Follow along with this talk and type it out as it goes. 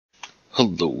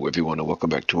Hello everyone and welcome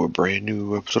back to a brand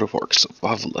new episode of Ark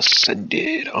Survival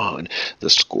Ascended on the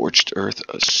Scorched Earth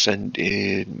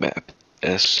Ascended map,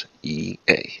 SEA.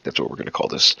 That's what we're going to call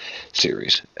this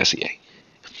series, SEA.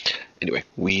 Anyway,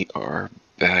 we are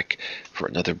back for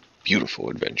another beautiful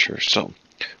adventure. So,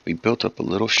 we built up a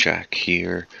little shack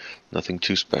here, nothing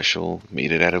too special,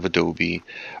 made it out of adobe,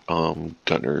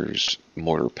 Gunner's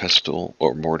mortar pestle,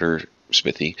 or mortar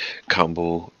smithy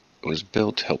combo was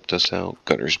built, helped us out,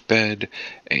 Gunner's bed,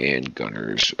 and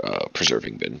Gunner's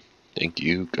preserving bin. Thank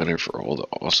you, Gunner, for all the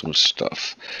awesome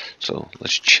stuff. So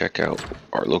let's check out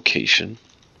our location.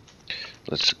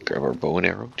 Let's grab our bow and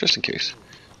arrow, just in case.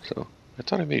 So, I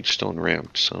thought I made stone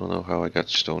ramps. I don't know how I got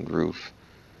stone roof.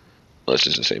 Well, this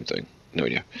is the same thing. No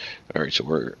idea. Alright,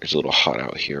 so it's a little hot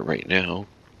out here right now.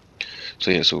 So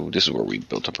yeah, so this is where we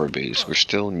built up our base. We're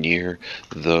still near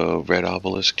the red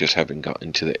obelisk, just haven't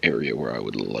gotten to the area where I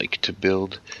would like to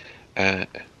build at,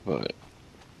 but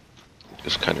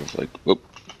it's kind of like, whoop,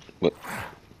 what,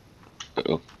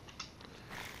 uh-oh.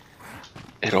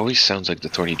 It always sounds like the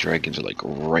thorny dragons are like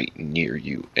right near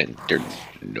you, and they're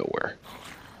nowhere.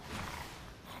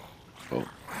 Oh,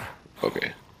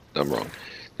 okay, I'm wrong.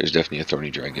 There's definitely a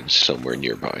thorny dragon somewhere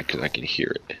nearby, because I can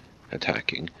hear it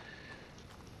attacking.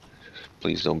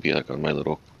 Please don't be like on my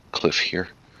little cliff here.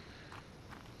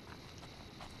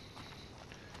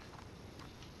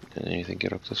 Can anything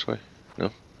get up this way? No?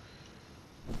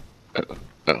 Oh,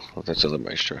 well, that's another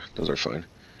maestro. Those are fine.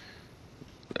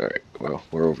 Alright, well,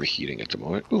 we're overheating at the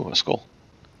moment. Ooh, a skull.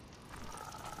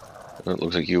 It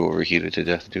looks like you overheated to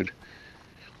death, dude.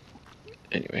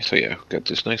 Anyway, so yeah, got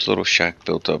this nice little shack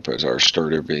built up as our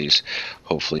starter base.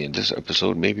 Hopefully in this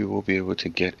episode, maybe we'll be able to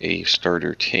get a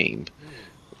starter tame.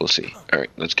 We'll see.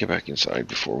 Alright, let's get back inside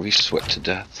before we sweat to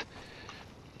death.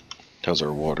 How's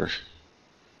our water?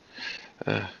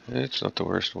 It's not the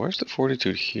worst. Where's the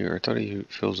fortitude here? I thought he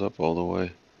fills up all the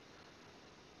way.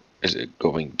 Is it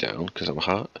going down because I'm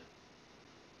hot?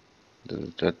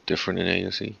 Is that different in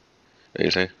ASE?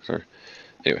 ASA? Sorry.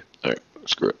 Anyway, alright,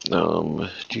 screw it.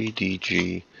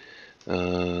 GDG.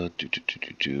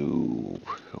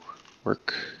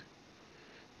 Work.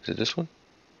 Is it this one?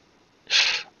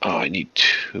 Oh, I need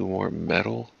 2 more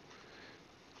metal.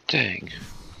 Dang.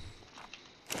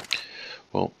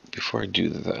 Well, before I do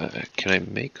that, can I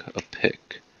make a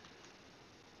pick?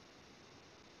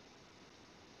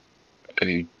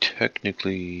 I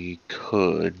technically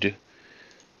could.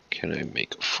 Can I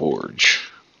make a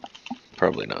forge?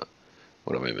 Probably not.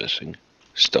 What am I missing?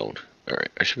 Stone. Alright,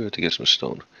 I should be able to get some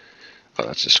stone. Oh,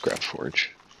 that's a scrap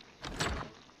forge.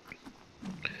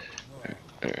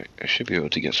 Alright, I should be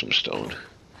able to get some stone.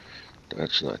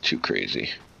 That's not too crazy.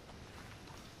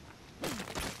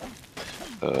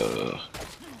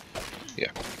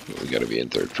 Yeah, we gotta be in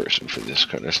third person for this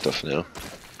kind of stuff now.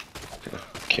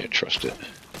 Can't trust it.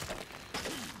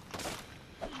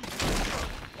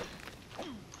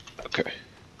 Okay.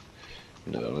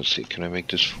 Now, let's see, can I make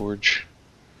this forge?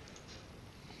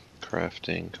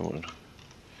 Crafting, come on.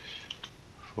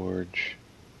 Forge.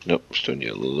 Nope, still need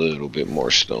a little bit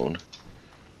more stone.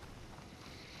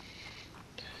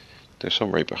 There's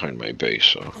some right behind my base,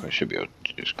 so I should be able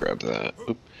to just grab that.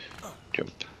 Oop,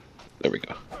 jump. There we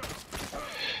go.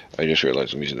 I just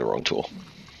realized I'm using the wrong tool.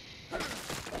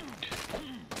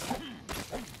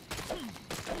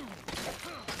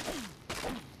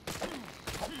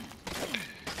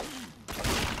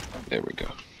 There we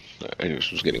go. I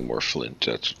just was getting more flint.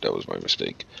 That was my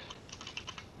mistake.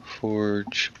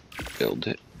 Forge. Build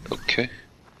it. Okay.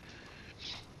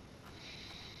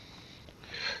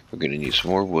 We're gonna need some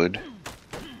more wood.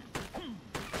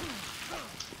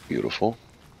 Beautiful.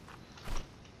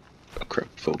 Oh crap,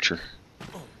 vulture.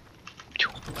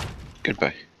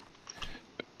 Goodbye.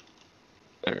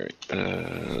 Alright,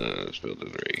 let's build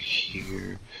it right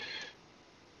here.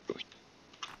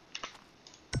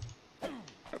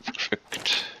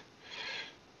 Perfect.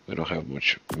 We don't have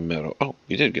much metal. Oh,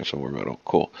 you did get some more metal.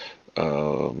 Cool.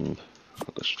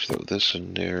 Let's throw this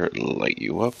in there, light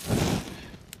you up.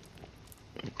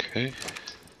 Okay.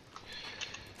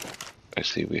 I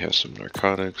see we have some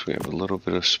narcotics. We have a little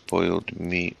bit of spoiled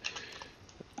meat.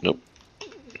 Nope.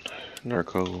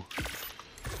 Narco.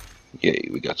 Yay,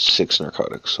 we got 6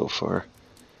 narcotics so far.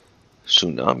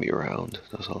 Tsunami round.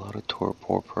 There's a lot of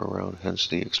torpor per round, hence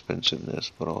the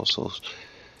expensiveness, but also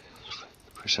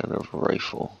percent of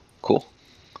rifle. Cool.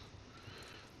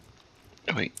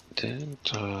 Wait,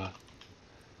 didn't I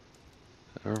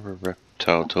remember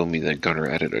Reptile told me that Gunner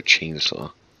added a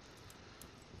chainsaw.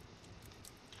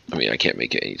 I mean, I can't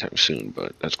make it anytime soon,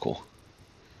 but that's cool.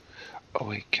 Oh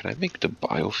wait, can I make the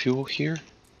biofuel here?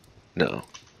 No.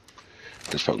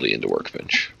 It's probably in the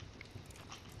workbench.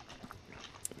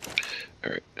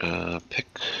 Alright, pick.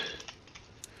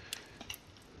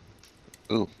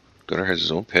 Ooh, Gunner has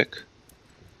his own pick.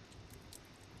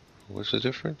 What's the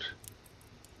difference?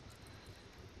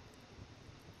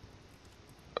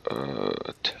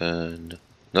 10.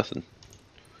 Nothing.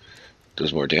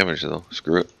 Does more damage though.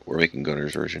 Screw it. We're making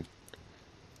Gunner's version.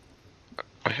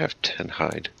 I have 10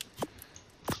 hide.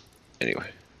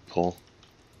 Anyway, pull.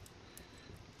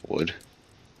 Wood.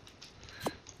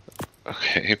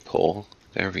 Okay, pull.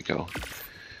 There we go.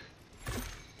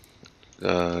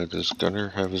 Does Gunner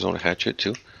have his own hatchet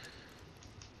too?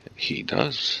 He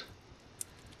does.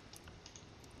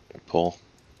 Pull.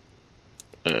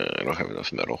 I don't have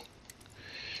enough metal.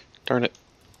 Darn it.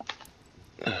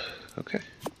 Okay.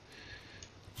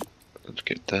 Let's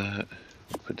get that.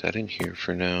 Put that in here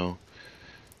for now.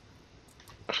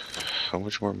 How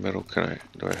much more metal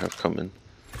do I have coming?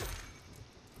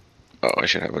 Oh, I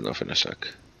should have enough in a sec.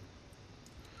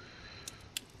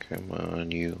 Come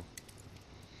on, you.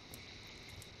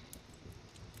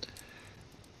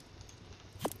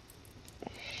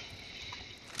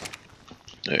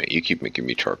 Alright, you keep making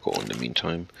me charcoal in the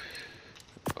meantime.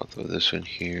 I'll throw this in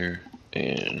here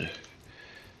and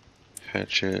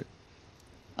hatchet.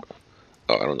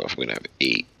 Oh, I don't know if I'm gonna have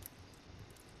 8.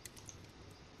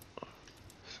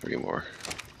 3 more.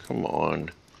 Come on.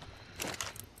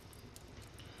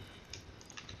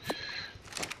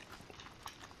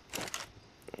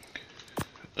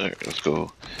 Alright, let's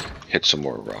go hit some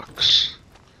more rocks.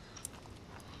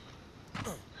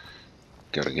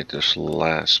 Gotta get this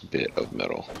last bit of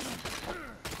metal.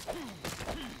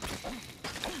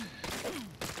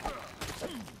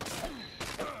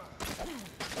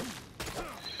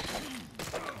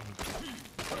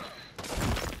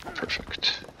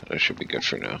 Perfect. That should be good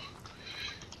for now.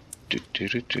 There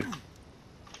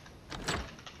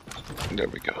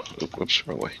we go. Oop, whoops,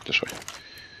 wrong way. This way.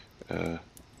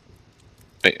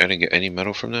 I didn't get any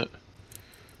metal from that?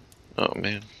 Oh,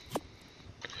 man.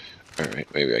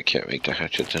 Alright, maybe I can't make the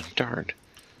hatchet then. Darn.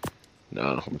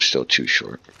 No, I'm still too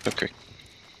short. Okay.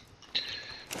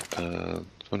 I'm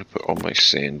gonna put all my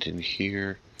sand in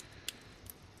here.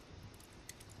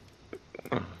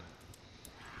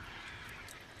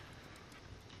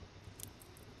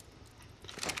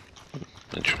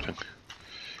 Interesting.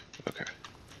 Okay.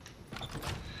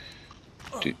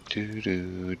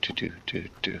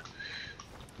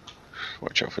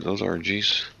 Watch out for those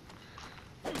RGs.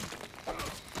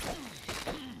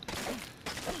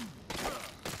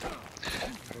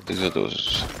 These are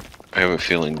those. I have a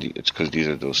feeling it's because these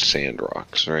are those sand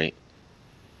rocks, right?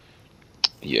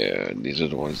 Yeah, these are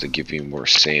the ones that give you more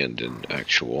sand than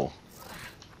actual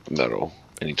metal.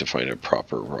 I need to find a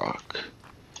proper rock.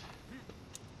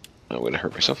 I'm gonna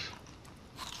hurt myself.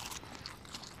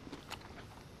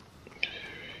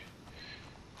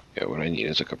 Yeah, what I need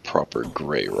is like a proper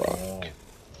gray rock.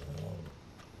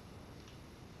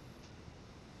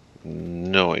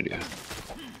 No idea.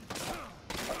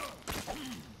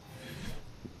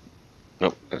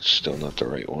 Nope, that's still not the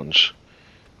right ones.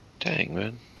 Dang,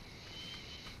 man.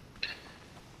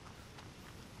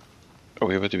 Are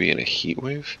we about to be in a heat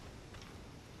wave?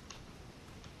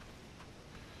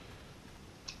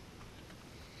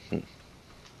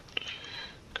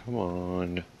 Come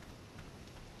on.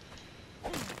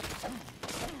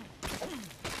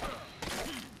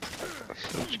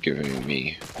 So it's giving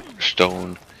me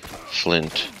stone,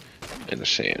 flint, and the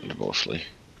sand mostly.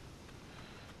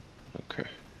 Okay.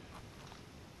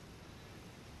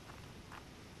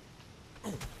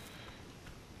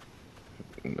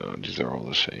 No, these are all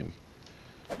the same.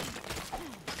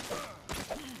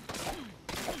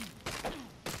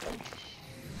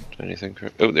 Anything?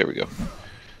 Oh, there we go.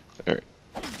 All right.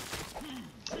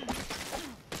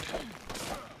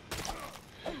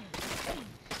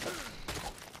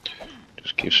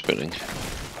 Just keep spinning.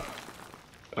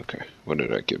 Okay, what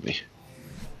did that give me?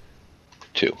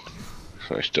 2.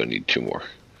 So I still need 2 more.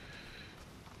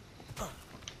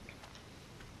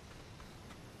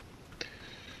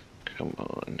 Come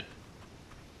on.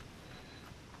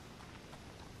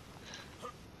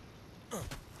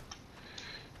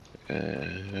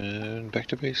 And back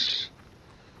to base.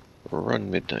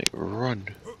 Run, Midnight, run.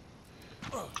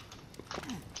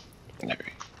 There.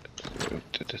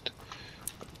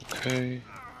 Okay.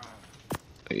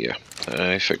 Yeah,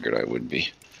 I figured I would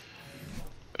be.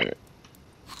 Alright.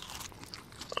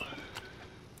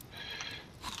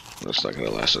 That's not going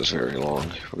to last us very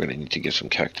long. We're going to need to get some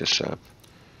cactus sap.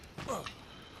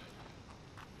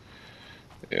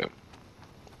 Yeah.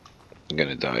 I'm going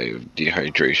to die of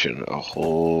dehydration a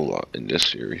whole lot in this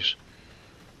series.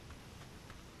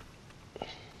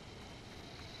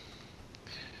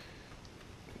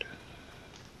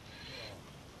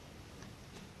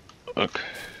 Okay.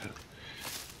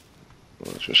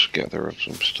 Let's just gather up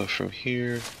some stuff from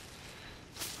here.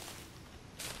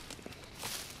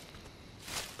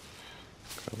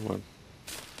 Come on.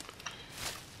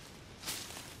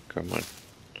 Come on.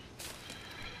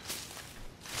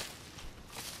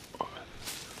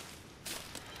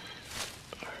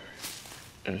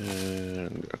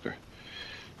 And okay.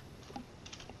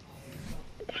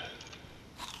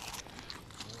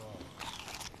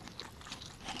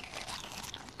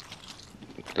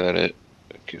 Is that it?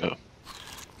 Okay. Oh,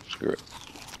 screw it.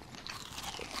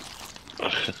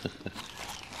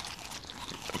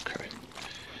 Okay.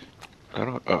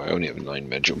 I only have 9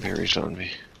 mejoberries on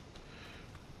me.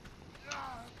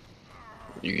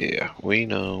 Yeah, we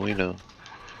know, we know.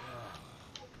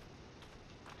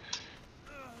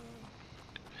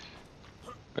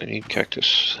 I need cactus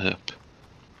sap.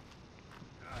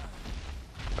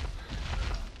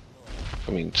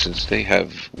 I mean, since they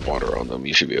have water on them,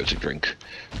 you should be able to drink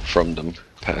from them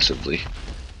passively.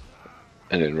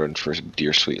 And then run for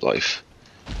dear sweet life.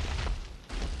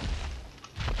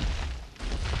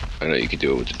 I know you could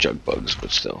do it with the jug bugs,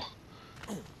 but still.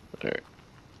 Alright.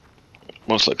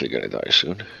 Most likely gonna die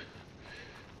soon.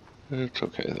 It's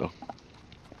okay though.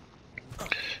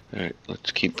 Alright,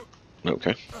 let's keep...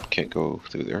 Okay, can't go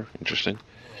through there. Interesting.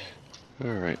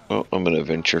 Alright, well, I'm gonna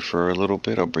venture for a little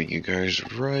bit. I'll bring you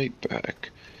guys right back.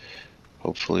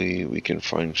 Hopefully we can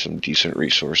find some decent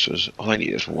resources. All I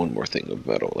need is one more thing of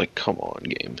metal. Like, come on,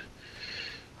 game.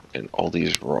 And all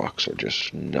these rocks are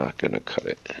just not gonna cut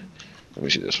it. Let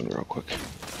me see this one real quick.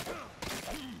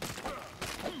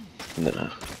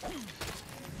 Nah.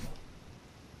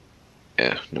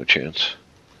 Yeah, no chance.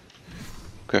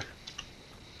 Okay.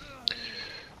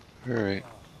 Alright.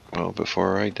 Well,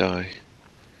 before I die...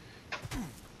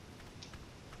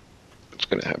 It's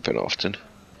gonna happen often.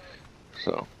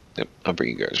 So, yep, I'll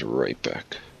bring you guys right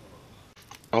back.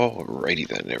 Alrighty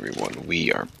then, everyone,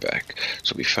 we are back.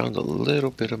 So we found a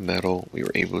little bit of metal. We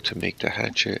were able to make the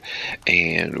hatchet,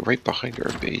 and right behind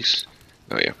our base,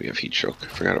 oh yeah, we have heat stroke.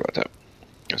 Forgot about that.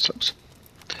 That sucks.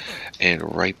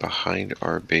 And right behind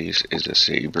our base is a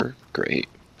saber. Great.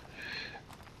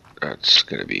 That's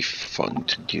gonna be fun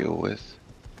to deal with.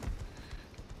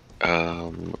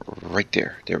 Right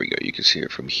there. There we go. You can see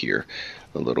it from here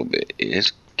a little bit. It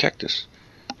is cactus.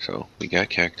 So we got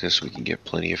cactus, we can get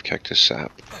plenty of cactus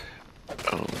sap,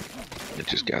 and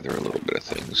just gather a little bit of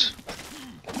things.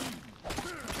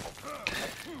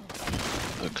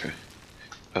 Okay,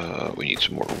 we need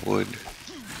some more wood.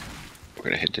 We're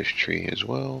gonna hit this tree as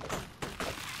well.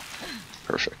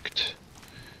 Perfect.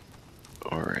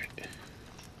 Alright.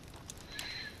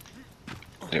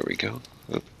 There we go.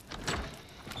 Oop.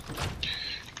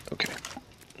 Okay.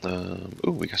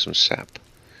 Ooh, we got some sap.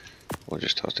 We'll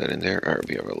just toss that in there. Alright,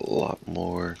 we have a lot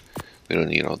more. We don't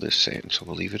need all this sand, so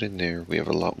we'll leave it in there. We have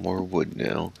a lot more wood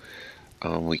now.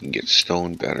 We can get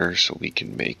stone better, so we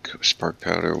can make spark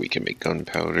powder. We can make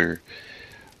gunpowder.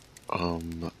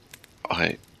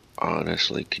 I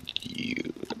honestly could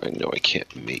use... I know I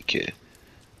can't make it.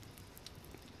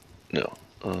 No.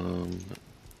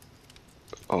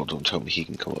 Oh, don't tell me he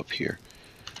can come up here.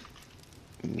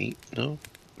 Meat? No?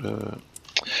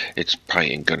 It's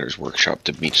probably in Gunner's workshop,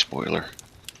 the meat spoiler.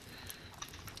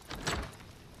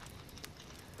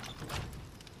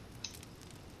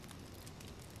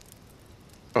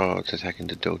 Oh, it's attacking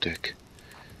the 𝐿𝐥𝐞.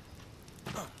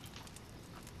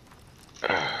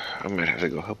 I might have to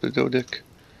go help the 𝐿𝐥𝐞.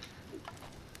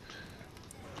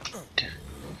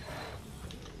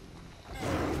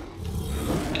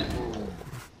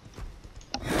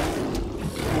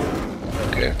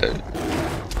 Okay,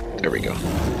 there we go.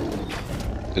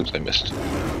 Oops, I missed.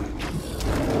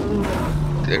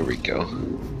 There we go.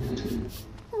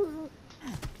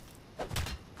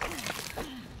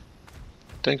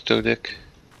 Thanks, 𝐿𝐥𝐞.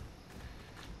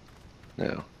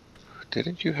 Now,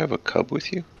 didn't you have a cub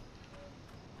with you?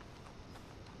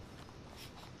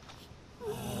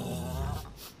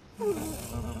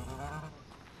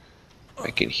 I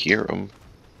can hear him.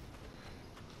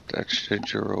 That's the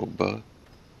𝐿𝐥𝐤𝐵𝐿.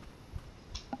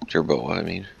 Gerbo, I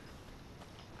mean.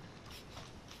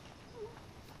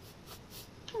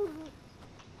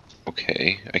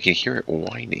 Okay, I can hear it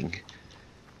whining.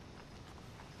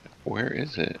 Where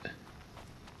is it?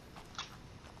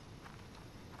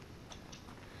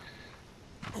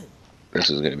 This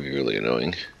is going to be really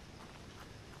annoying.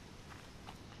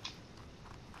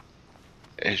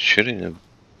 It shouldn't have...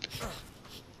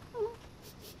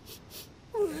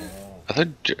 I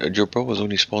thought 𝐿𝐥𝐤𝐵𝐿 was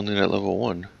only spawned in at level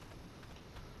 1.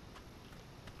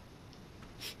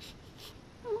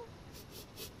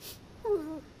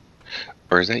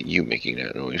 Or is that you making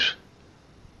that noise?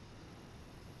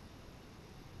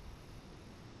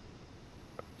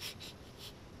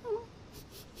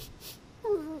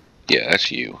 that's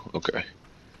you. Okay.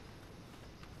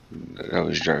 That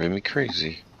was driving me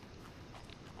crazy.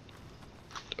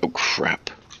 Oh, crap.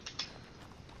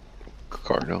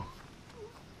 Carno.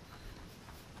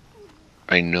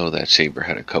 I know that saber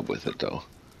had a cub with it, though.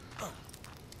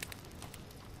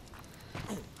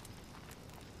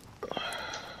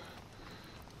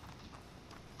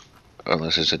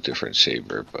 Unless it's a different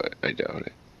saber, but I doubt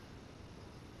it.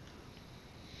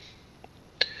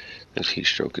 This heat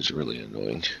stroke is really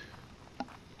annoying.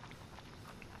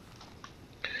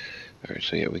 Alright,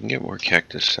 so yeah, we can get more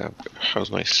cactus sap.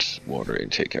 How's my water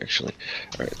intake, actually?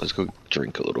 Alright, let's go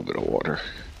drink a little bit of water.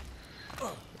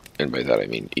 And by that I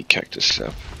mean eat cactus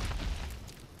sap.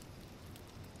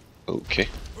 Okay.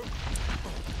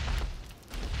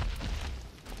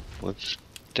 What's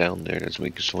down there that's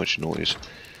making so much noise?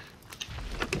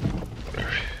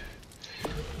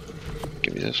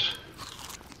 Give me this.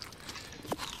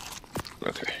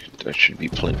 Okay, that should be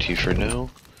plenty for now.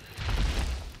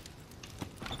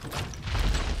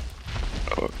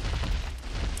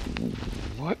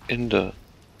 What in the...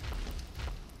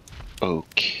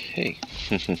 Okay.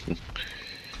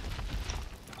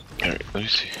 Alright, let me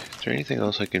see. Is there anything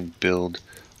else I can build?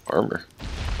 Armor.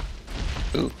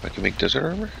 Ooh, I can make desert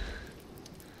armor?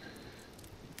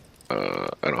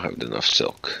 I don't have enough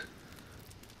silk.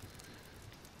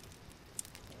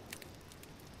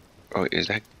 Oh, is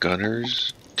that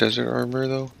Gunner's desert armor,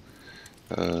 though?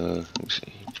 Let me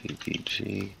see.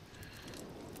 GPG.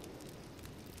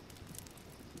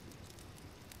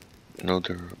 No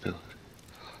durability.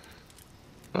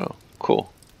 Oh,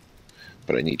 cool.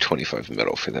 But I need 25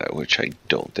 metal for that, which I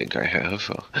don't think I have.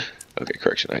 Okay,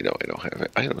 correction. I know I don't have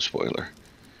it. Item spoiler.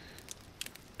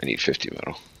 I need 50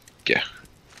 metal. Yeah.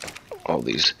 All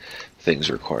these things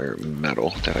require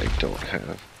metal that I don't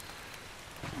have.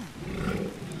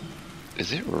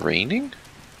 Is it raining?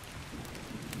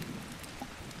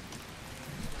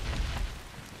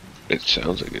 It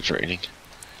sounds like it's raining.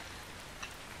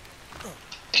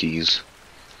 Tease.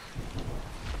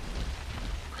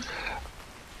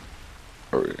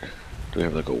 Or do we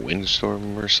have like a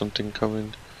windstorm or something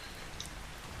coming?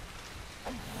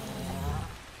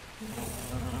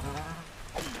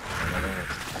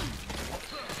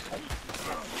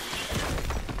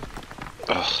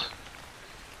 Ugh.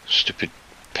 Stupid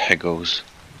pegos.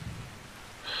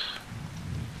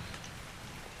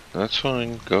 That's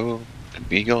fine. Go.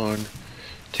 Be gone.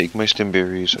 Take my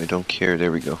stimberries. I don't care.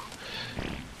 There we go.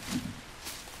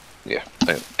 Yeah.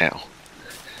 Ow.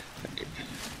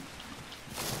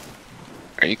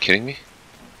 Are you kidding me?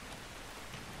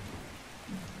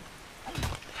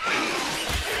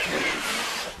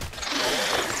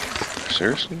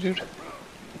 Seriously, dude?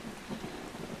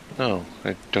 No,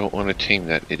 I don't want to tame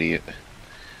that idiot.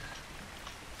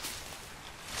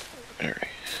 Alright.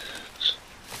 Let's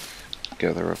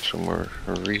gather up some more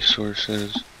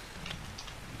resources.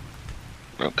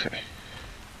 Okay.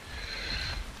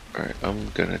 Alright, I'm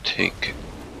gonna take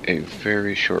a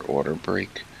very short water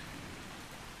break.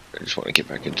 I just want to get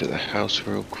back into the house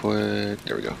real quick.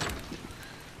 There we go.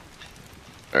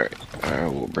 Alright, I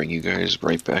will bring you guys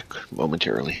right back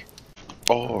momentarily.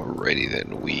 Alrighty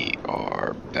then, we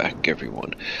are back,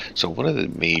 everyone. So one of the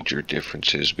major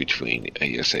differences between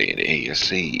ASA and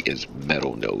ASC is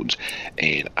metal nodes,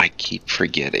 and I keep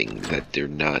forgetting that they're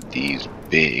not these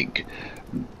big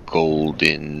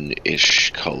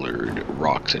golden-ish colored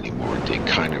rocks anymore. They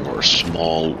kind of are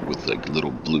small with like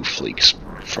little blue flakes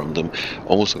from them.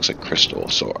 Almost looks like crystal.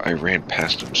 So I ran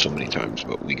past them so many times,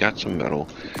 but we got some metal.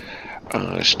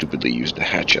 Stupidly used the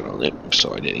hatchet on it,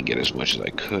 so I didn't get as much as I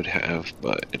could have,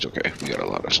 but it's okay. We got a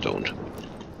lot of stone.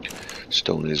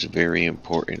 Stone is very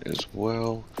important as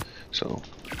well. So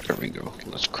there we go.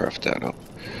 Let's craft that up.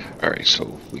 Alright,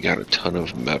 so we got a ton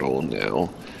of metal now,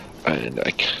 and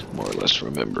I can more or less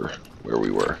remember where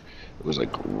we were. It was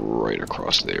like right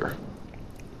across there.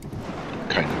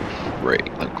 Kind of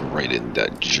right in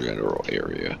that general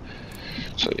area.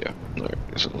 So yeah, alright,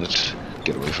 so let's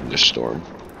get away from this storm.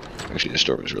 Actually, this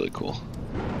storm is really cool.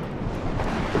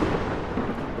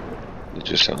 It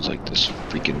just sounds like this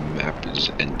freaking map is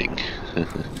ending. Oh,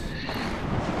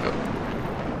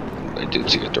 I did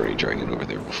see a dirty dragon over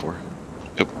there before.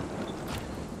 Oh.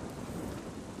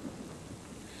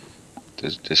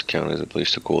 Does this count as a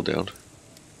place to cool down?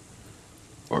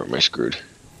 Or am I screwed?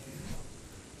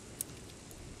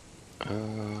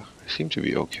 I seem to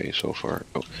be okay so far.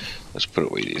 Oh, let's put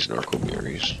away these narco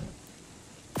berries.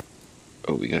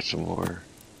 Oh, we got some more.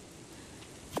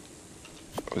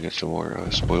 We got some more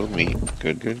spoiled meat.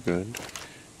 Good, good, good.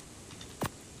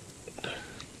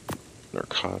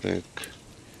 Narcotic.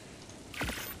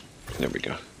 There we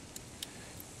go.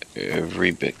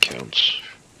 Every bit counts.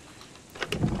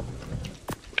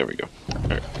 There we go.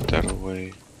 Alright, put that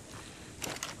away.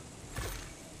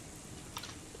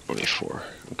 24.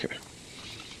 Okay.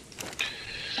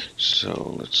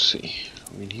 So, let's see.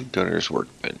 We need Gunner's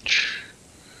workbench.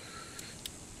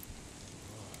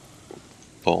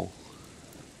 Bowl.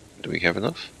 Do we have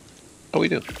enough? Oh, we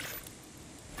do.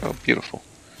 Oh, beautiful.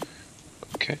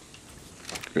 Okay.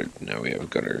 Good. Now we have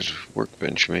Gunner's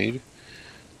workbench made.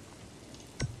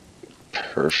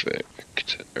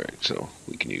 Perfect. Alright, so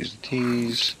we can use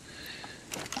these.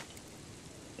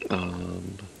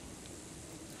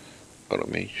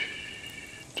 Automation.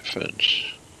 Defense.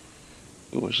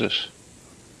 Ooh, what is this?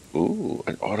 Ooh,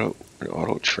 an auto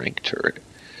trank turret.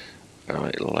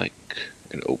 I like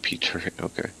an OP turret.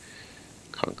 Okay.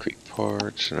 Concrete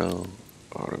parts, no.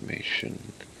 Automation.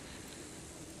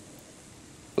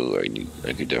 Ooh,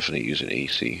 I could definitely use an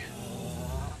AC.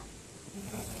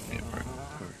 Yeah, right.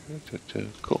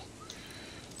 Cool.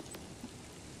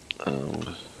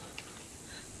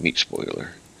 Meat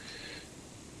spoiler.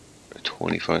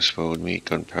 25 spoiled meat,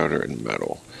 gunpowder, and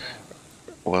metal.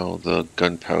 Well, the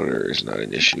gunpowder is not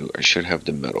an issue. I should have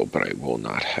the metal, but I will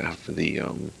not have the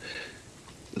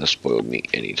spoiled meat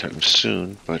anytime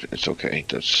soon. But it's okay.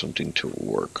 That's something to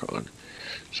work on.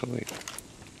 So wait.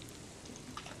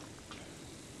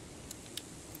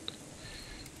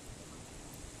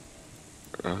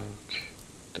 Okay.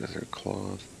 Desert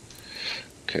cloth.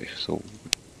 Okay, so.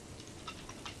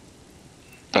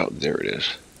 Oh, there it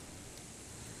is.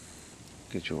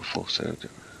 Get you a full set.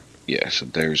 Yeah, so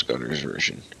there's Gunner's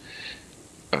version.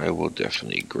 I will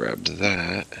definitely grab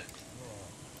that.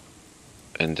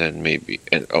 And then maybe,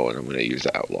 and I'm going to use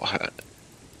the outlaw hat.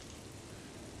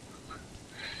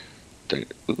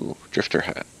 Ooh, drifter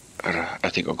hat. I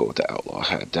think I'll go with the outlaw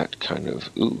hat. That kind of,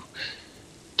 ooh,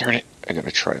 darn it. I got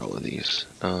to try all of these.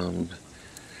 Let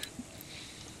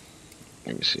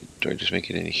me see. Do I just make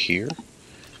it in here?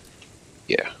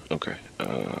 Yeah, okay.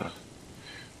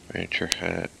 Rancher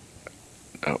hat.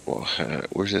 Outlaw hat.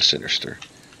 Where's the sinister?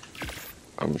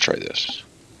 I'm gonna try this.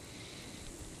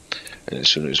 And as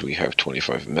soon as we have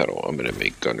 25 metal, I'm gonna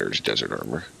make Gunner's desert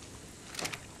armor.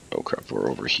 Oh crap, we're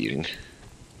overheating.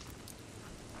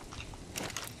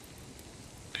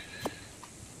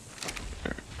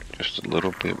 Right, just a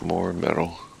little bit more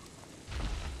metal.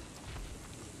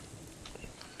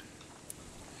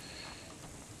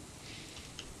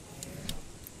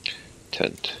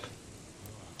 Tent.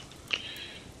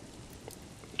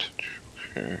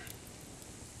 Sure.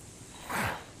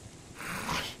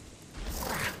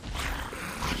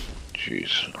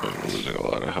 Jeez, I'm losing a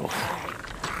lot of health.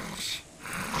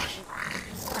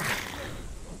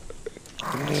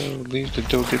 No, leave the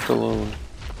Dodip alone.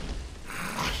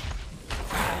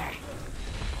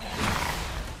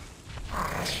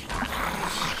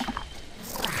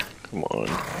 Come on.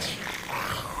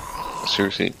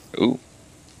 Seriously? Ooh.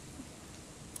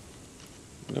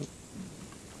 Nope.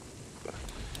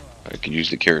 I could use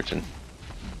the keratin.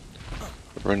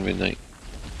 Run midnight.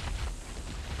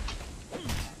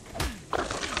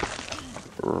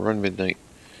 Run midnight.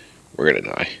 We're gonna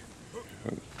die.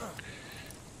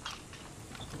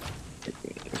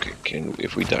 Okay,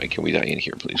 if we die, can we die in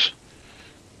here, please?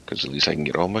 Because at least I can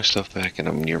get all my stuff back and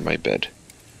I'm near my bed.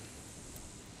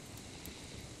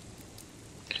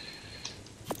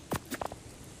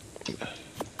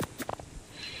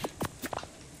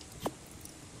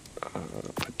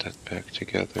 Put that back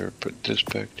together. Put this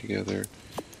back together.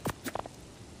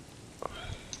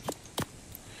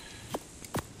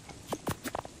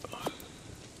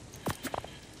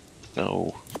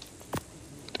 No.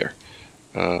 There.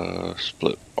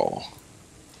 Split all.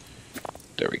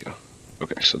 There we go.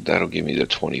 Okay, so that'll give me the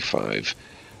 25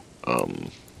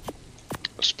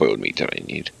 spoiled meat that I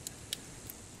need.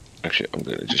 Actually, I'm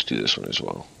gonna just do this one as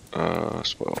well.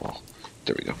 Spoil all.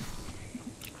 There we go.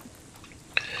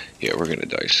 Yeah, we're gonna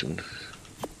die soon.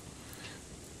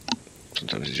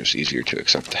 Sometimes it's just easier to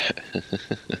accept that.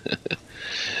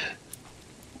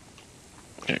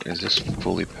 Is this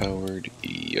fully powered?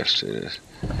 Yes, it is.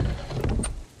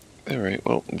 Alright,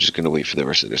 well, I'm just gonna wait for the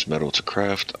rest of this metal to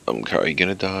craft. I'm probably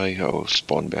gonna die. I'll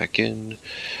spawn back in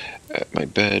at my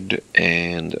bed,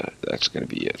 and that's gonna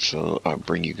be it. So I'll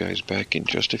bring you guys back in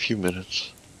just a few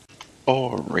minutes.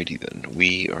 Alrighty then,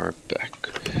 we are back.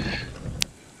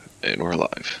 And we're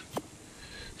alive.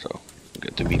 So, we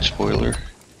got the meat spoiler.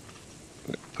 I'm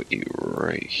gonna put you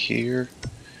right here.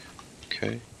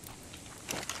 Okay.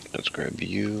 Let's grab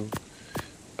you.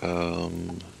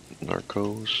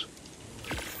 Narcos.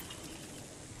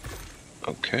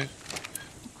 Okay.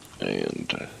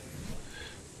 And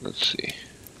let's see.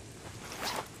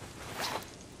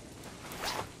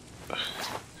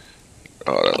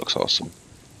 looks awesome.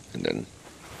 And then,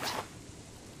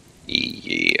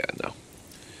 yeah, no.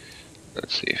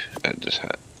 Let's see, add this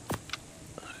hat.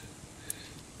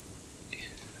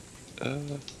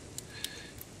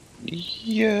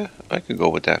 Yeah, I could go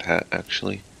with that hat,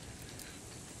 actually.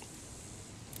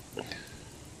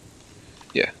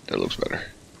 Yeah, that looks better.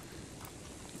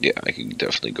 Yeah, I can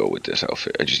definitely go with this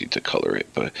outfit. I just need to color it,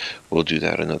 but we'll do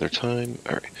that another time.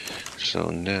 Alright, so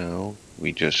now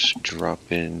we just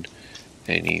drop in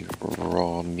any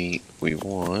raw meat we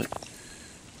want.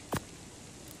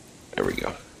 There we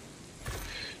go.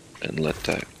 And let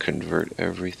that convert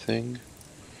everything.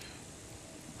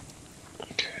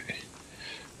 Okay.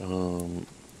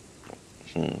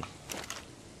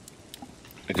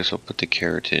 I guess I'll put the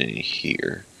keratin in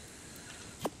here.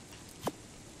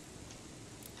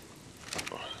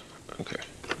 Okay.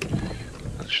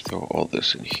 Let's throw all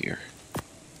this in here.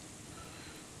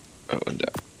 Oh, and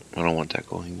that. I don't want that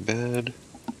going bad.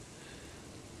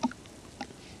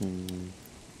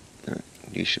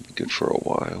 These should be good for a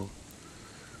while.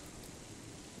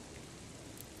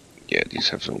 Yeah, these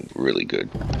have some really good,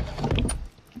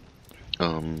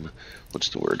 what's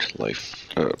the word?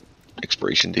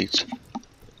 Expiration dates.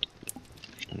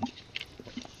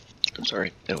 I'm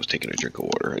sorry, I was taking a drink of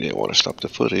water. I didn't want to stop the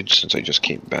footage since I just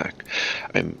came back.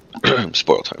 I'm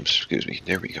spoil times, excuse me.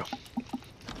 There we go.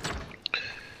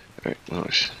 Alright, well,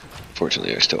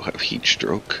 fortunately I still have heat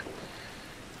stroke.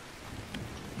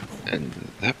 And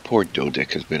that poor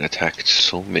𝐿 has been attacked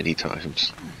so many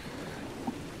times.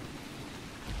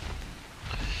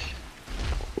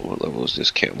 What level is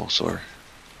this 𝐒𝐤𝐤𝐞?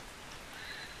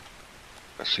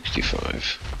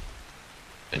 65.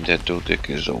 And that 𝐿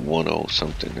is a 10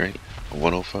 something, right? A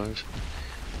 105?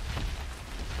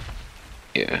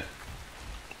 Yeah.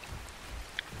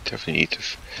 Definitely need to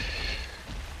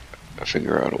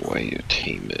figure out a way to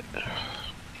tame it.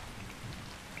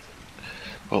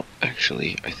 Well,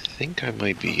 actually, I think I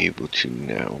might be able to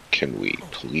now. Can we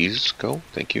please go?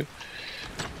 Thank you.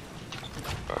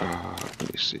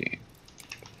 Let me see.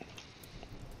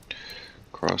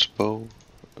 Crossbow.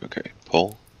 Okay,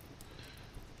 pull.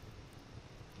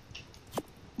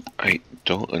 I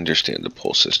don't understand the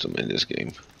pull system in this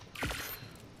game.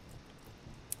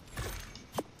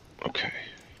 Okay,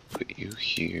 put you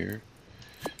here.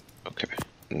 Okay,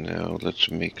 now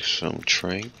let's make some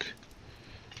trank.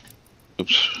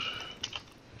 Oops.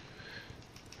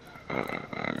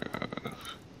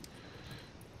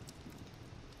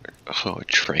 Oh, a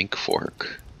trank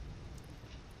fork.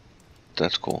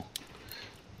 That's cool.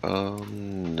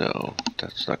 No,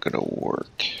 that's not gonna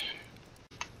work.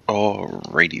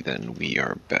 Alrighty then, we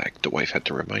are back. The wife had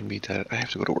to remind me that I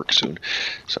have to go to work soon,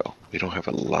 so we don't have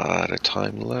a lot of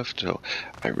time left, so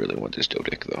I really want this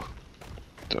𝐿 though.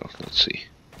 So, let's see.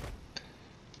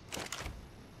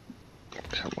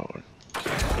 Come on.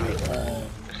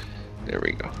 There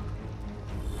we go.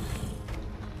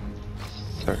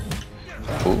 Sir.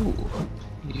 Ooh,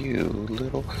 you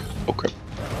little... Oh crap.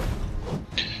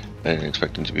 I didn't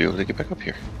expect him to be able to get back up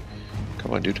here.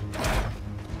 Come on, dude.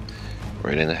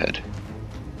 Right in the head.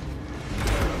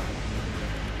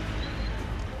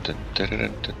 Dun, dun,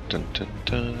 dun, dun, dun, dun,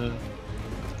 dun.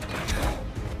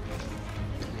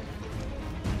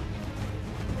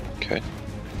 Okay.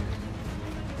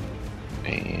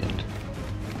 And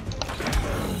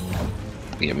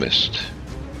you missed.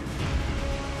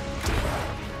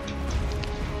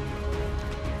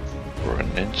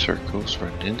 Run in circles,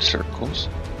 run in circles.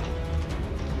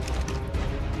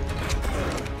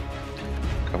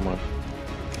 Come on.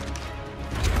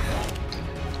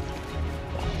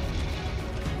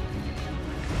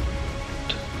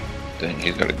 Then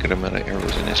he's got a good amount of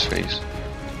arrows in his face.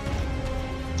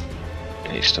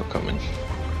 And he's still coming.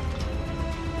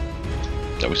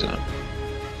 No, he's not.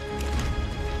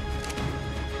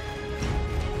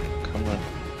 Come on.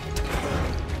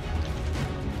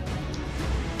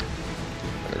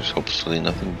 There's hopefully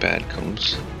nothing bad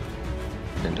comes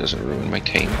and doesn't ruin my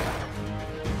tame.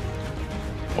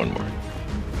 One more.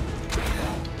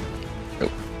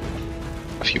 Nope.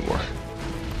 A few more.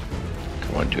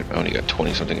 Come on, dude. I only got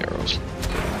 20 something arrows.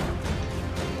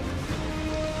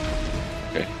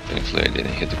 Okay, thankfully I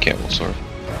didn't hit the camel sword.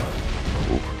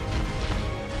 Ooh.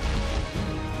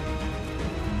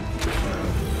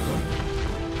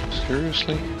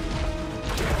 Seriously?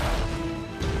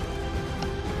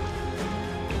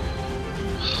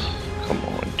 Come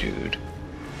on, dude.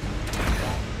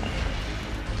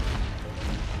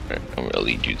 Alright, I'm gonna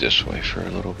lead you this way for a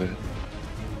little bit.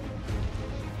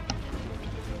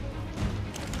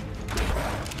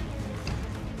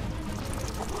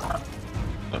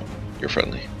 Oh, you're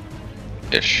friendly.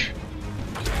 Ish.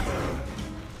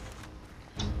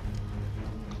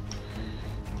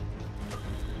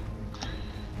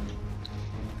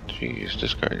 Jeez,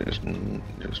 this guy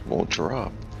just won't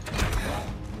drop.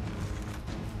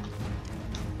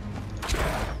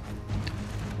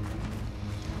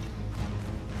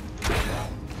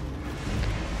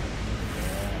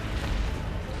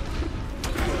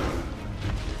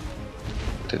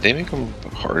 Did they make him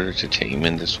harder to tame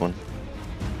in this one?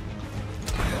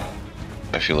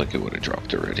 I feel like it would have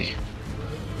dropped already.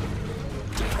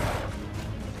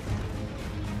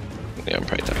 Yeah, I'm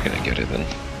probably not gonna get it then.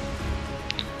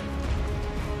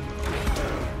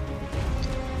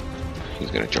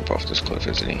 He's gonna jump off this cliff,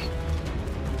 isn't he?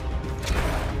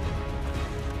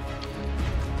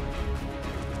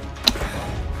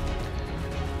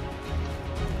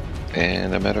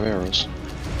 And I'm out of arrows.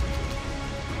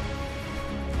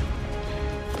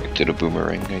 I did a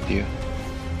boomerang idea.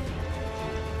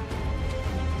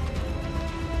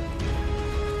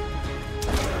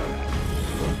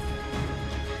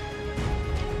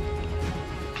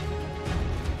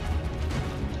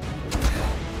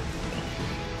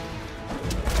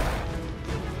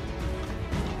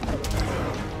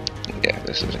 Yeah,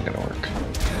 this isn't gonna work.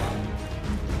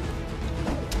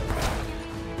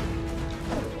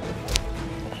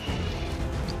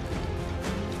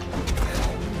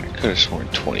 I could have sworn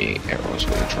 28 arrows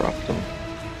would have dropped them.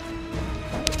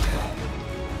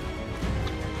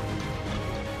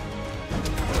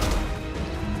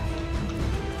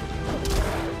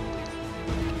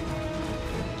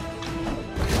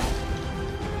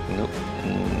 Nope,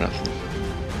 nothing.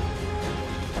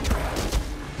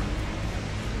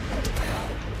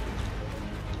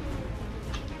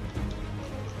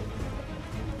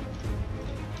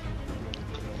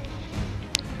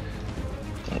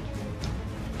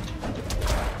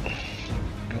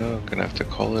 Oh, gonna have to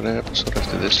call it an episode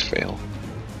after this fail.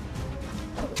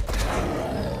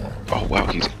 Oh wow,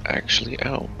 he's actually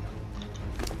out.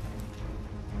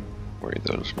 Where are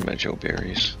those 𝐒𝐤𝐤𝐤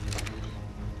berries?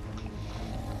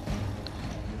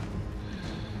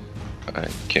 I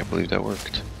can't believe that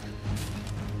worked.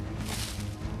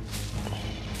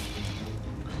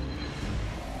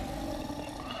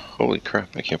 Holy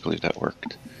crap, I can't believe that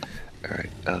worked. Alright,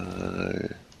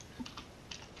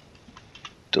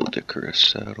 𝐒𝐤𝐤𝐤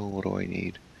saddle, what do I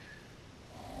need?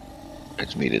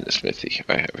 It's meat in the smithy.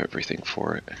 I have everything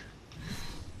for it.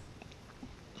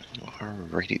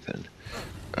 Alrighty then.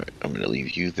 Alright, I'm gonna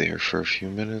leave you there for a few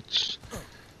minutes.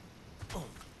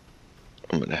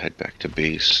 I'm gonna head back to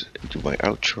base, do my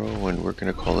outro, and we're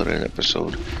gonna call it an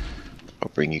episode.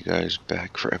 I'll bring you guys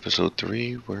back for episode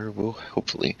 3, where we'll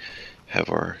hopefully have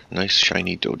our nice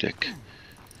shiny 𝐒𝐤𝐤𝐤.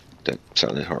 That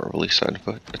sounded horribly said,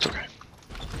 but it's okay.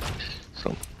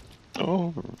 So,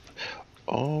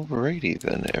 alrighty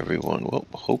then, everyone. Well,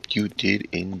 hope you did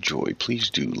enjoy. Please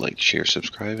do like, share,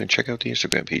 subscribe, and check out the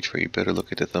Instagram page for a better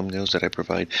look at the thumbnails that I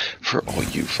provide for all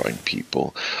you fine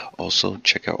people. Also,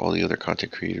 check out all the other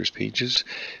content creators' pages.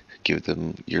 Give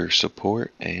them your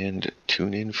support and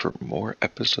tune in for more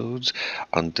episodes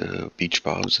on the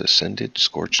𝐏𝐥𝐞𝐬𝐤 Ascended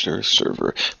Scorched Earth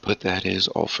server. But that is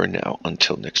all for now.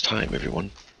 Until next time, everyone.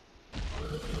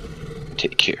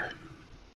 Take care.